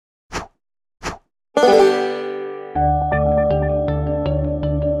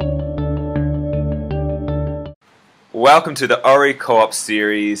Welcome to the ORICoop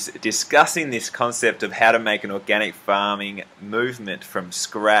series, discussing this concept of how to make an organic farming movement from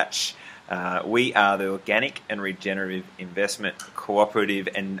scratch. We are the Organic and Regenerative Investment Cooperative,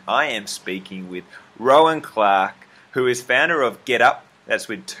 and I am speaking with Rohan Clarke, who is founder of Get Up, that's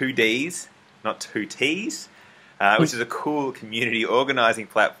with 2 Ds, not 2 Ts, which is a cool community organising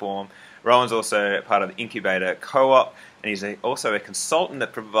platform. Rohan's also part of the incubator Co-op, and he's also a consultant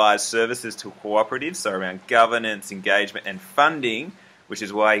that provides services to cooperatives, so around governance, engagement and funding, which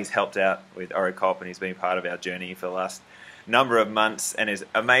is why he's helped out with ORICoop, and he's been part of our journey for the last number of months, and it's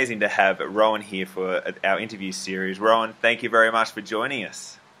amazing to have Rohan here for our interview series. Rohan, thank you very much for joining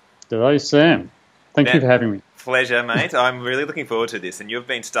us. Hello, Sam. Thank you for having me. Pleasure, mate. I'm really looking forward to this, and you've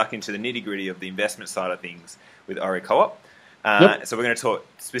been stuck into the nitty-gritty of the investment side of things with ORICoop. Yep. So we're going to talk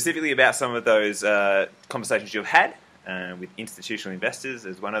specifically about some of those conversations you've had with institutional investors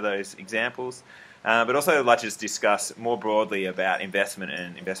as one of those examples, but also I'd like to just discuss more broadly about investment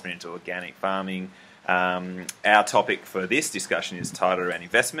and investment into organic farming. Our topic for this discussion is titled around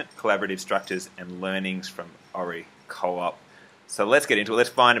investment, collaborative structures and learnings from ORICoop. So let's get into it.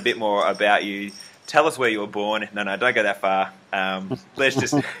 Let's find a bit more about you. Tell us where you were born. No, don't go that far. Let's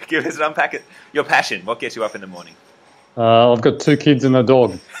just give us unpack it. Your passion. What gets you up in the morning? I've got 2 kids and a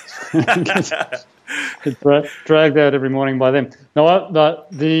dog. Get dragged out every morning by them. No,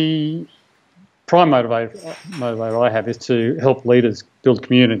 the prime motivator I have is to help leaders build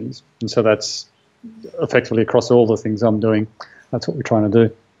communities, and so that's effectively across all the things I'm doing. That's what we're trying to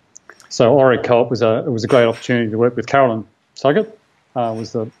do. So ORICoop was a great opportunity to work with Carolyn Suggett.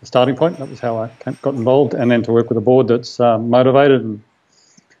 Was the starting point. That was how I got involved, and then to work with a board that's motivated and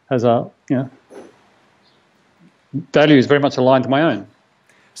has values very much aligned to my own.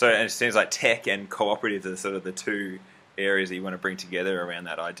 So it seems like tech and cooperative are sort of the 2 areas that you want to bring together around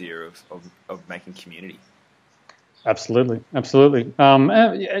that idea of making community. Absolutely.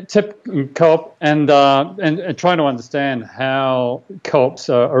 Tech and co-op and trying to understand how co-ops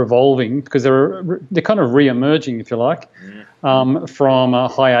are evolving, because they're kind of re-emerging, if you like, from a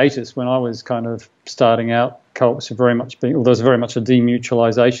hiatus. When I was kind of starting out, co-ops were very much there was very much a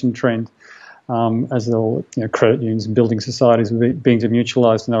demutualisation trend. As all credit unions and building societies were being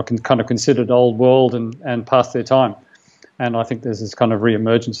demutualised, and they were kind of considered old world and past their time. And I think there's this kind of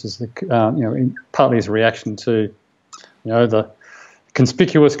re-emergence, partly as a reaction to, the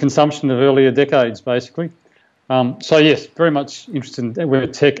conspicuous consumption of earlier decades, basically. So yes, very much interested in where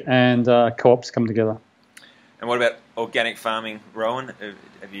tech and co-ops come together. And what about organic farming, Rohan?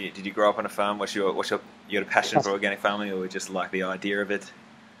 Did you grow up on a farm? You got a passion for organic farming, or just like the idea of it?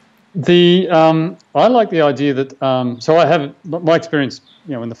 I like the idea that so I have my experience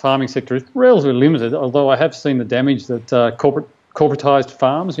in the farming sector is relatively limited, although I have seen the damage that corporatised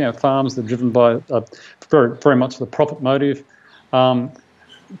farms, farms that are driven by very, very much the profit motive,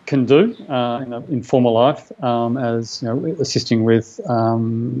 can do in former life, as assisting with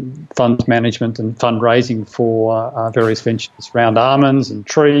fund management and fundraising for various ventures around almonds and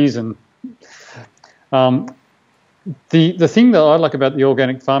trees and. The thing that I like about the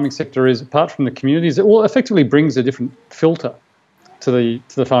organic farming sector is, apart from the communities, it effectively brings a different filter to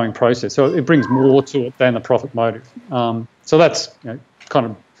the farming process. So it brings more to it than the profit motive. So that's kind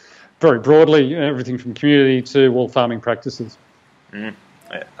of very broadly everything from community to all farming practices.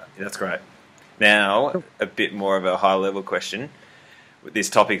 That's great. Now, a bit more of a high-level question.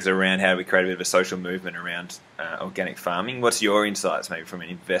 This topic is around how we create a bit of a social movement around organic farming. What's your insights, maybe from an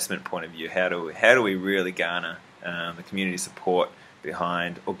investment point of view? How do we really garner the community support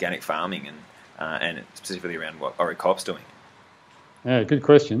behind organic farming and specifically around what ORICoop's doing? Yeah, good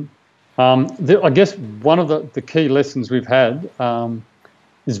question. I guess one of the key lessons we've had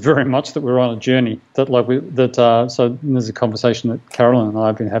is very much that we're on a journey. So there's a conversation that Carolyn and I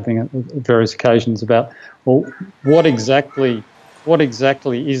have been having at various occasions about, well, what exactly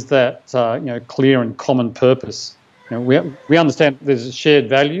is that clear and common purpose? We understand there's shared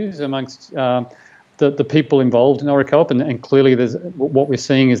values amongst the people involved in ORICoop, and clearly what we're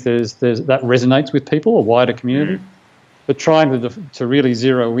seeing is there's that resonates with people, a wider community. Mm-hmm. But trying to really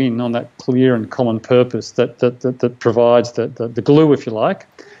zero in on that clear and common purpose that provides the glue, if you like,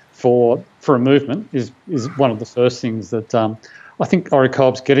 for a movement is one of the first things that I think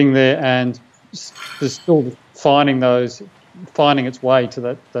ORICoop's getting there, and there's still finding its way to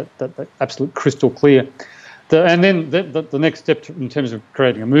that absolute crystal clear. And then the next step in terms of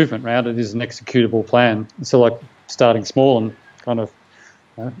creating a movement around it is an executable plan. So like starting small and kind of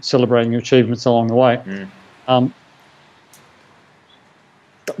celebrating your achievements along the way.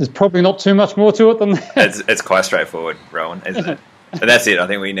 there's probably not too much more to it than that. It's quite straightforward, Rowan, isn't it? And that's it. I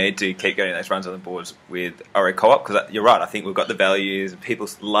think we need to keep getting those runs on the boards with ORICoop, because you're right. I think we've got the values, and people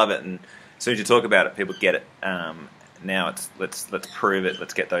love it, and as soon as you talk about it, people get it. Now it's let's prove it.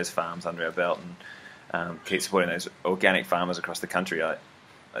 Let's get those farms under our belt and keep supporting those organic farmers across the country.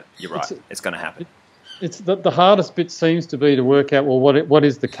 You're right. It's going to happen. It's the hardest bit seems to be to work out. Well, what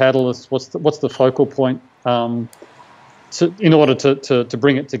is the catalyst? What's the focal point? In order to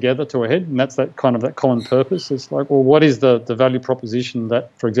bring it together to a head, and that's that common purpose. It's like, well, what is the value proposition that,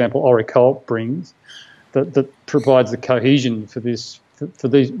 for example, ORICoop brings that provides the cohesion for these,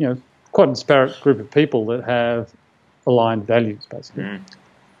 quite a disparate group of people that have aligned values, basically. Mm.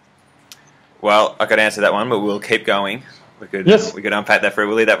 Well, I could answer that one, but we'll keep going. We could unpack that for.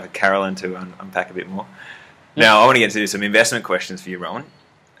 We'll leave that for Carolyn to unpack a bit more. Yeah. Now, I want to get into some investment questions for you, Rowan.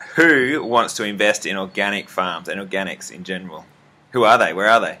 Who wants to invest in organic farms and organics in general? Who are they? Where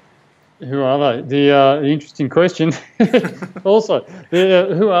are they? Who are they? The interesting question. Also,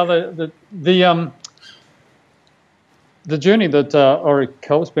 who are they? The journey that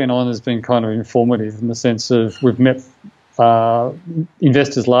ORICoop's been on has been kind of informative in the sense of we've met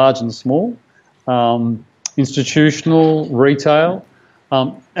investors large and small, institutional, retail,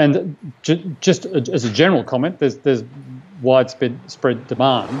 and just as a general comment, there's widespread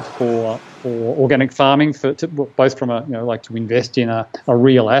demand for organic farming, both from to invest in a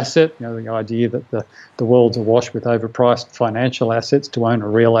real asset. The idea that the world's awash with overpriced financial assets. To own a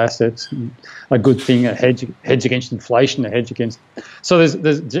real asset's a good thing, a hedge against inflation, a hedge against. So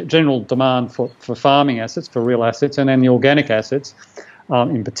there's general demand for farming assets, for real assets, and then the organic assets.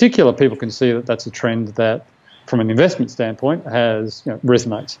 In particular, people can see that that's a trend that, from an investment standpoint,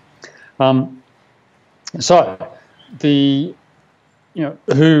 resonates. Who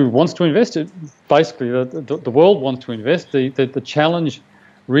wants to invest? Basically, the world wants to invest. The challenge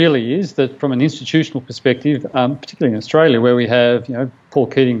really is that, from an institutional perspective, particularly in Australia, where we have, Paul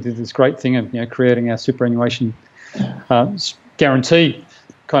Keating did this great thing of, creating our superannuation guarantee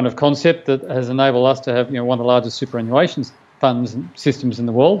kind of concept that has enabled us to have, one of the largest superannuation funds and systems in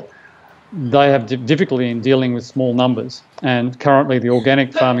the world. They have difficulty in dealing with small numbers, and currently the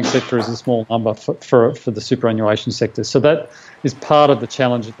organic farming sector is a small number for the superannuation sector. So that is part of the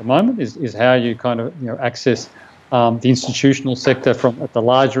challenge at the moment, is how you access the institutional sector from at the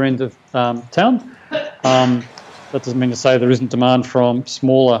larger end of town. That doesn't mean to say there isn't demand from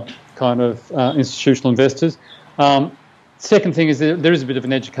smaller institutional investors. Second thing is there is a bit of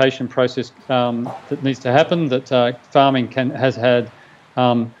an education process that needs to happen, that farming has had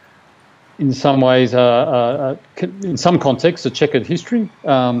in some ways, in some contexts, a checkered history,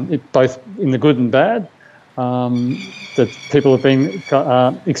 both in the good and bad. That people have been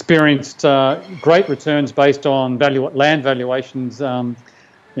experienced great returns based on land valuations,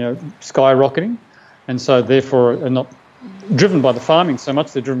 skyrocketing, and so therefore are not driven by the farming so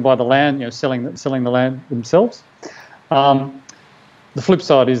much. They're driven by the land, selling the land themselves. The flip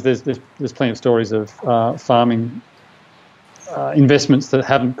side is there's plenty of stories of farming investments that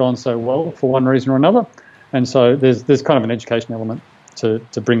haven't gone so well for one reason or another, and so there's kind of an education element to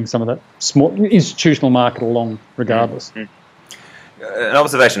bring some of that small institutional market along regardless. Mm-hmm. An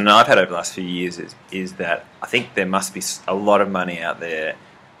observation I've had over the last few years is that I think there must be a lot of money out there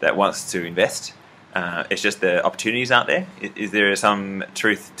that wants to invest. It's just the opportunities aren't there. Is there some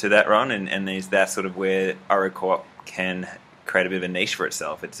truth to that, Ron? And is that sort of where ORICoop can create a bit of a niche for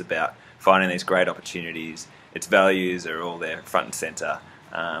itself? It's about finding these great opportunities. Its values are all there front and centre,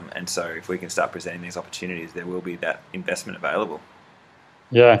 and so if we can start presenting these opportunities, there will be that investment available.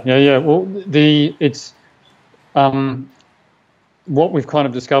 Yeah. Well, what we've kind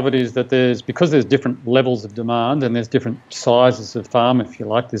of discovered is that because there's different levels of demand and there's different sizes of farm, if you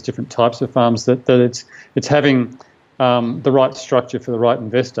like, there's different types of farms, that it's having the right structure for the right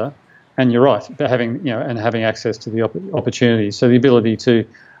investor. And you're right, having access to the opportunities. So the ability to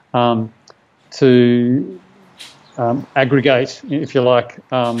aggregate, if you like,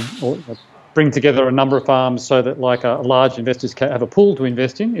 or bring together a number of farms so that large investors can have a pool to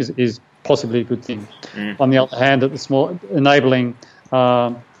invest in is possibly a good thing. Mm. On the other hand, enabling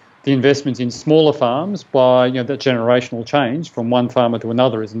the investment in smaller farms by that generational change from one farmer to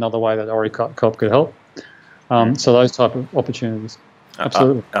another is another way that ORICoop could help. So those type of opportunities.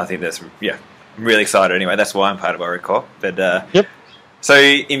 Absolutely. I think that's, I'm really excited anyway. That's why I'm part of ORICoop. But yep. So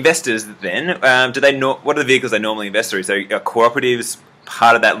investors then, what are the vehicles they normally invest through? So are cooperatives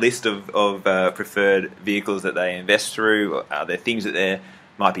part of that list of preferred vehicles that they invest through? Are there things that they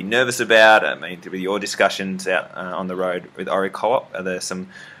might be nervous about? I mean, with your discussions out on the road with ORICoop, are there some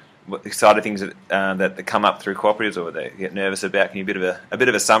what exciting things that come up through cooperatives or they get nervous about? Can you give a bit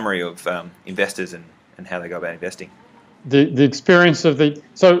of a summary of investors and how they go about investing? The experience of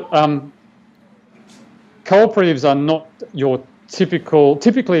cooperatives are not your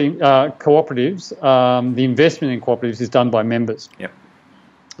typically cooperatives. The investment in cooperatives is done by members. Yep.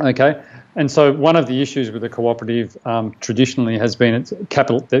 Okay, and so one of the issues with the cooperative traditionally has been its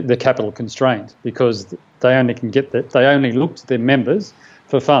capital. They're capital constrained because they only look to their members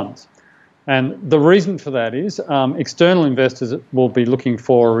for funds, and the reason for that is external investors will be looking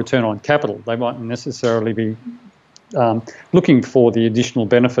for a return on capital. They mightn't necessarily be looking for the additional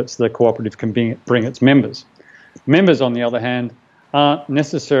benefits the cooperative can bring its members. Members, on the other hand, aren't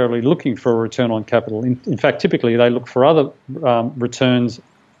necessarily looking for a return on capital. In fact, typically they look for other returns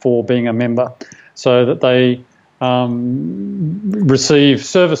for being a member so that they receive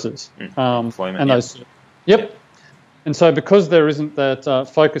services. Employment, and those, yep. And so because there isn't that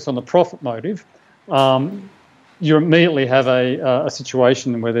focus on the profit motive, you immediately have a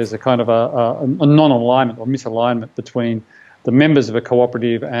situation where there's a kind of a non-alignment or misalignment between the members of a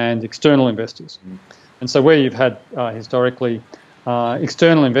cooperative and external investors. And so where you've had historically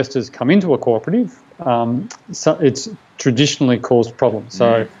external investors come into a cooperative, so it's traditionally caused problems.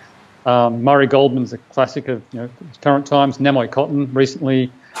 So Murray Goldman's a classic of current times. Namoi Cotton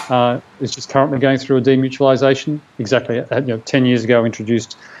recently is just currently going through a demutualisation. Exactly, 10 years ago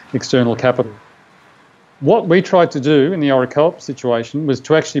introduced external capital. What we tried to do in the ORICoop situation was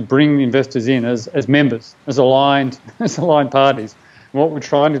to actually bring the investors in as members, as aligned parties. And what we're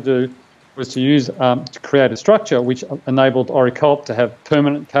trying to do was to use to create a structure which enabled ORICoop to have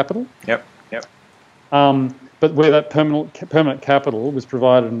permanent capital. Yep. But where that permanent capital was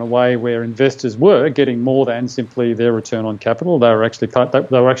provided in a way where investors were getting more than simply their return on capital, they were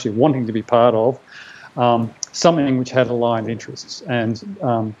actually wanting to be part of something which had aligned interests. And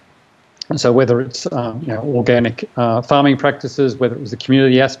so whether it's organic farming practices, whether it was the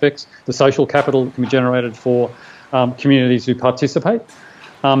community aspects, the social capital that can be generated for communities who participate.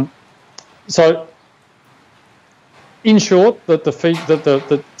 So, in short,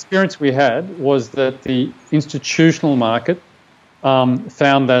 the experience we had was that the institutional market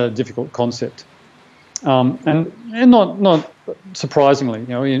found that a difficult concept, and not surprisingly,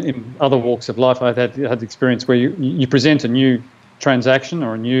 in other walks of life, I've had the experience where you present a new transaction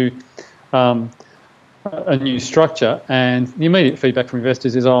or a new structure, and the immediate feedback from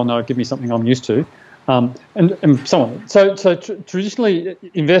investors is, "Oh no, give me something I'm used to." And so on. So traditionally,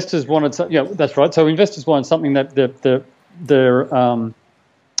 investors wanted, that's right. So investors wanted something that they're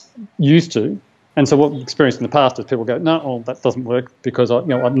used to, and so what we experienced in the past is people go, "No, that doesn't work because I'm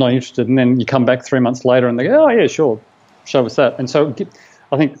not interested." And then you come back 3 months later and they go, "Oh yeah, sure, show us that." And so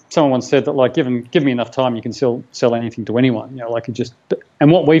I think someone once said that, like, give me enough time, you can sell anything to anyone.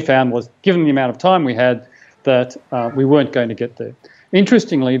 And what we found was, given the amount of time we had, that we weren't going to get there.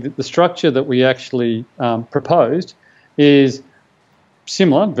 Interestingly, the structure that we actually proposed is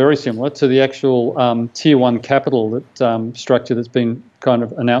very similar to the actual Tier 1 capital structure that's been kind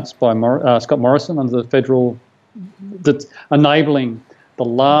of announced by Scott Morrison under the federal, that's enabling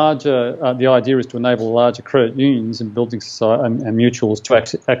the idea is to enable larger credit unions and building society and mutuals to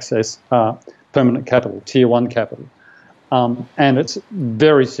access permanent capital, Tier 1 capital. And it's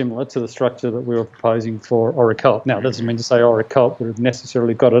very similar to the structure that we were proposing for ORICoop. Now, it doesn't mean to say ORICoop would have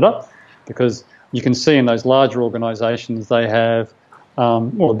necessarily got it up, because you can see in those larger organisations they have a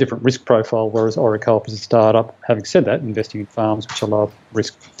different risk profile, whereas ORICoop is a start-up. Having said that, investing in farms, which are low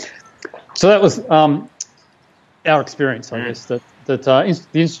risk. So that was our experience, I guess, that the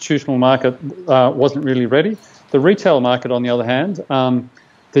institutional market wasn't really ready. The retail market, on the other hand,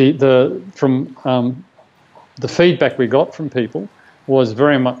 the feedback we got from people was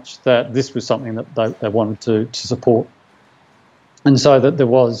very much that this was something that they wanted to support, and so that there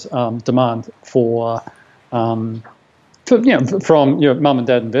was demand from mum and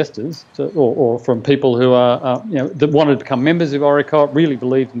dad investors or from people who are that wanted to become members of ORICoop, really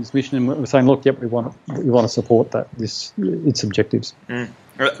believed in this mission, and were saying, "Look, we want to support that its objectives."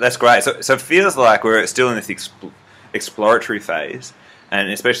 That's great. So it feels like we're still in this exploratory phase. And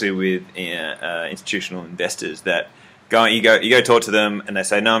especially with institutional investors, that you go talk to them and they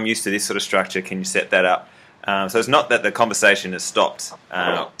say, "No, I'm used to this sort of structure. Can you set that up?" So it's not that the conversation has stopped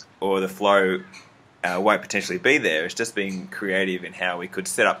or the flow won't potentially be there. It's just being creative in how we could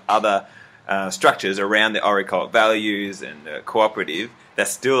set up other structures around the ORICoop values and the cooperative that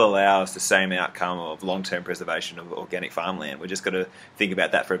still allows the same outcome of long-term preservation of organic farmland. We're just got to think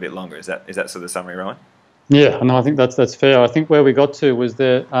about that for a bit longer. Is that sort of summary, Rohan? Yeah, and I think that's fair. I think where we got to was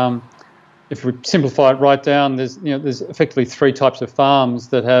that if we simplify it right down, there's effectively three types of farms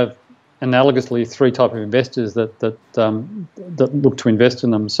that have analogously three types of investors that look to invest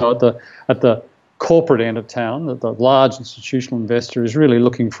in them. So at the corporate end of town, the large institutional investor is really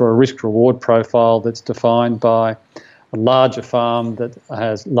looking for a risk-reward profile that's defined by a larger farm that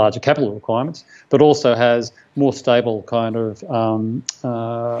has larger capital requirements, but also has more stable kind of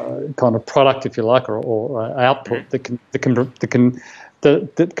product, if you like, or output that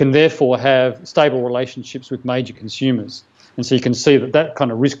can therefore have stable relationships with major consumers. And so you can see that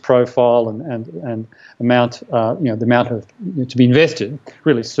kind of risk profile and amount, the amount of to be invested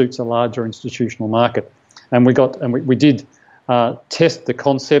really suits a larger institutional market. And we did test the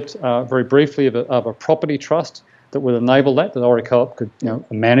concept very briefly of a property trust that would enable that ORICoop could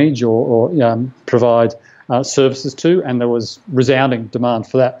manage or provide services to, and there was resounding demand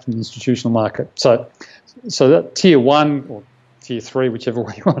for that from the institutional market. So that tier 1 or tier 3, whichever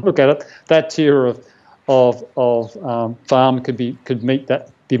way you want to look at it, that tier of farm could be met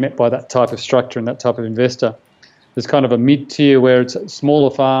by that type of structure and that type of investor. There's kind of a mid-tier where it's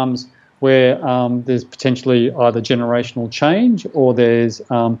smaller farms where there's potentially either generational change or there's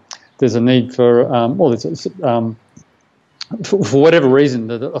a need for for whatever reason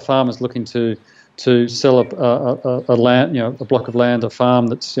that a farmer's looking to sell a land, a block of land, a farm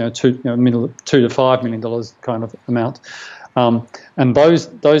that's $2 to $5 million kind of amount. And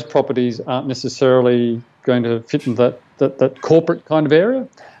those properties aren't necessarily going to fit in that corporate kind of area.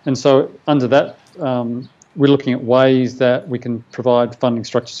 And so under that, we're looking at ways that we can provide funding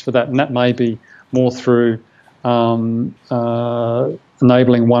structures for that. And that may be more through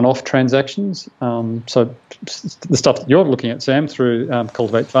enabling one-off transactions. So the stuff that you're looking at, Sam, through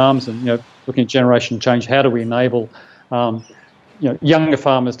Cultivate Farms and looking at generational change, how do we enable younger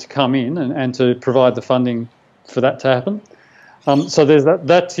farmers to come in and to provide the funding for that to happen? So there's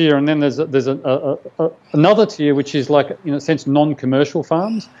that tier, and then there's another tier which is like, in a sense, non-commercial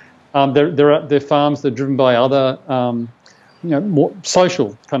farms. They're farms that are driven by other more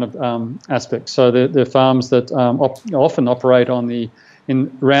social kind of aspects. So they're farms that often operate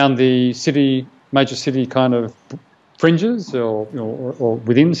around the city, major city kind of fringes or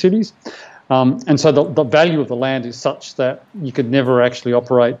within cities. And so the value of the land is such that you could never actually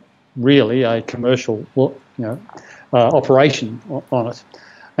operate really a commercial operation on it.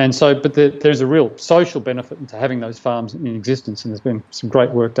 And so, but there's a real social benefit to having those farms in existence, and there's been some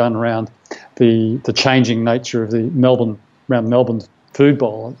great work done around the changing nature of the Melbourne food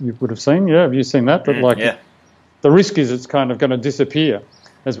bowl. You would have seen, have you seen that? The risk is it's kind of going to disappear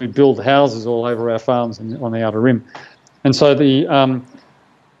as we build houses all over our farms on the outer rim. And so the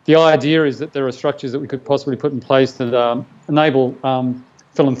idea is that there are structures that we could possibly put in place that enable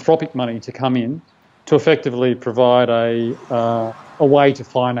philanthropic money to come in to effectively provide a way to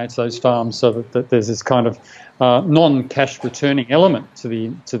finance those farms, so that there's this kind of non-cash returning element to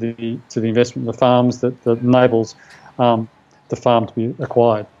the investment of the farms that enables the farm to be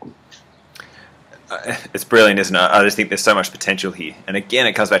acquired. It's brilliant, isn't it? I just think there's so much potential here. And again,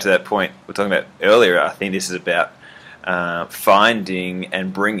 it comes back to that point we were talking about earlier. I think this is about finding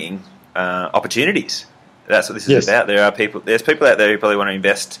and bringing opportunities. That's what this is about. There's people out there who probably want to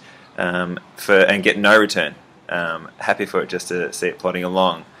invest and get no return. Happy for it just to see it plodding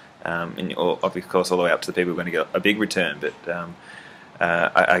along, of course all the way up to the people who are going to get a big return. But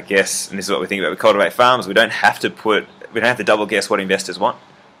I guess, and this is what we think about with Cultivate Farms, we don't have to double guess what investors want.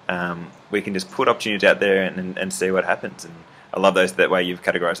 We can just put opportunities out there and see what happens. And I love that way you've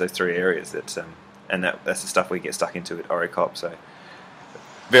categorised those three areas. That's the stuff we get stuck into at ORICoop. So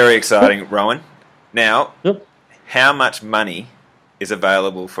very exciting, Rohan. Now, how much money is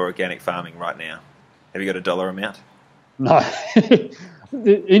available for organic farming right now? Have you got a dollar amount? No.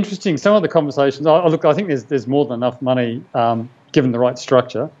 Interesting. Some of the conversations. I think there's more than enough money given the right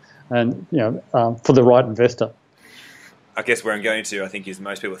structure and for the right investor. I guess where I'm going to, I think, is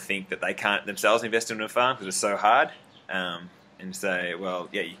most people think that they can't themselves invest in a farm because it's so hard, and say, well,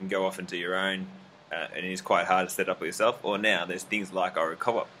 you can go off and do your own, and it is quite hard to set up for yourself. Or now there's things like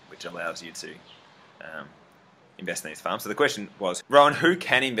ORICoop, which allows you to invest in these farms. So the question was, Rohan, who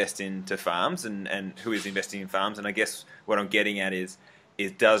can invest into farms and who is investing in farms? And I guess what I'm getting at is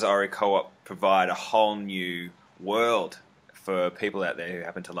does ORICoop provide a whole new world for people out there who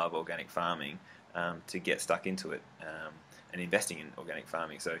happen to love organic farming to get stuck into it and investing in organic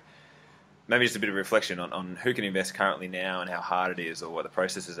farming? So maybe just a bit of reflection on who can invest currently now and how hard it is, or what the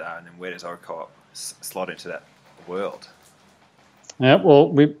processes are, and then where does ORICoop slot into that world? Yeah,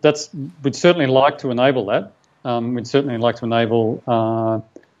 well, we'd certainly like to enable that. We'd certainly like to enable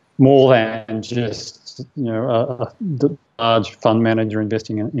more than just a large fund manager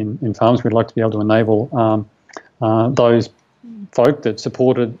investing in farms. We'd like to be able to enable those folk that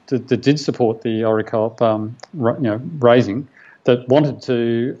did support the ORICoop raising, that wanted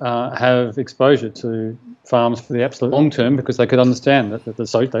to have exposure to farms for the absolute long term, because they could understand that the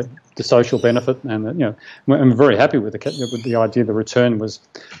social benefit, and I'm very happy with the idea the return was,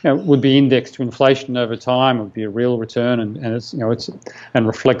 would be indexed to inflation over time, would be a real return, and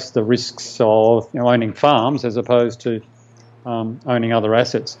reflects the risks of owning farms as opposed to owning other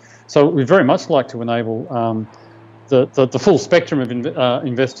assets. So we very much like to enable the full spectrum of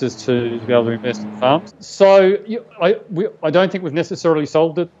investors to be able to invest in farms. So I don't think we've necessarily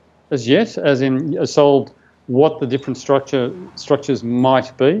solved it as yet, as in solved what the different structures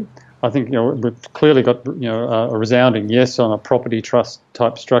might be. I think we've clearly got a resounding yes on a property trust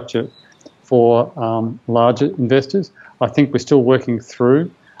type structure for larger investors. I think we're still working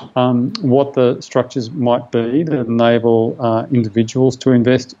through what the structures might be that enable individuals to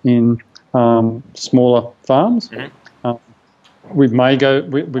invest in smaller farms. Mm-hmm. We may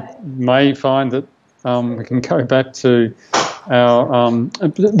find that we can go back to our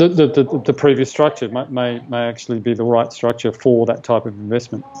the previous structure. May actually be the right structure for that type of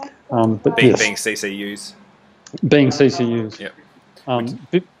investment. But being CCUs. Being CCUs.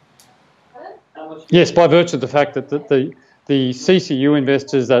 Yep. Yes, by virtue of the fact that the CCU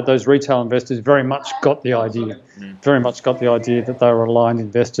investors, those retail investors, very much got the idea. Very much got the idea that they were aligned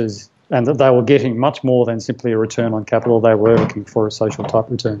investors, and that they were getting much more than simply a return on capital. They were looking for a social type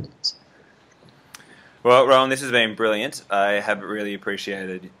return. Well, Rohan, this has been brilliant. I have really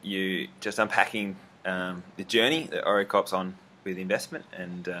appreciated you just unpacking the journey that ORICoop's on with investment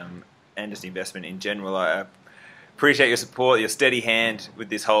and just investment in general. I appreciate your support, your steady hand with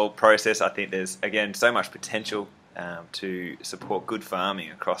this whole process. I think there's, again, so much potential to support good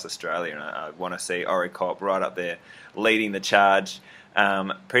farming across Australia, and I want to see ORICoop right up there leading the charge.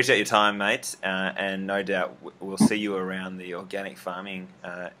 Appreciate your time, mate, and no doubt we'll see you around the organic farming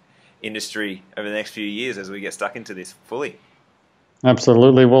industry over the next few years as we get stuck into this fully.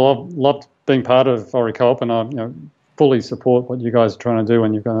 Absolutely. Well, I've loved being part of ORICoop, and I fully support what you guys are trying to do,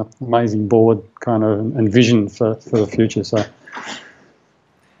 and you've got an amazing board kind of and vision for the future. So,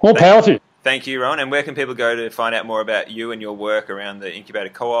 all power to you. Thank you, Rohan. And where can people go to find out more about you and your work around the Incubator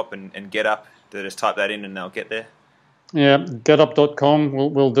Co-op and GetUp? They just type that in and they'll get there? Yeah, getup.com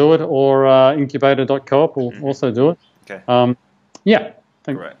will do it, or incubator.coop will also do it. Okay. Yeah.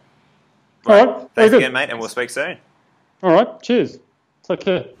 Great. All right. Thanks again, mate, and we'll speak soon. All right. Cheers. Take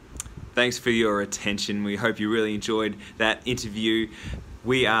care. Thanks for your attention. We hope you really enjoyed that interview.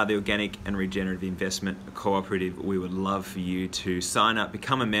 We are the Organic and Regenerative Investment Cooperative. We would love for you to sign up,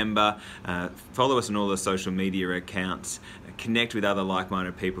 become a member, follow us on all the social media accounts, connect with other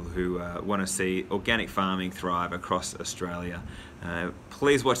like-minded people who want to see organic farming thrive across Australia.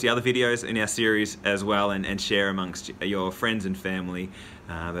 Please watch the other videos in our series as well, and share amongst your friends and family.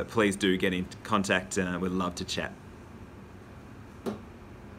 But please do get in contact. We'd love to chat.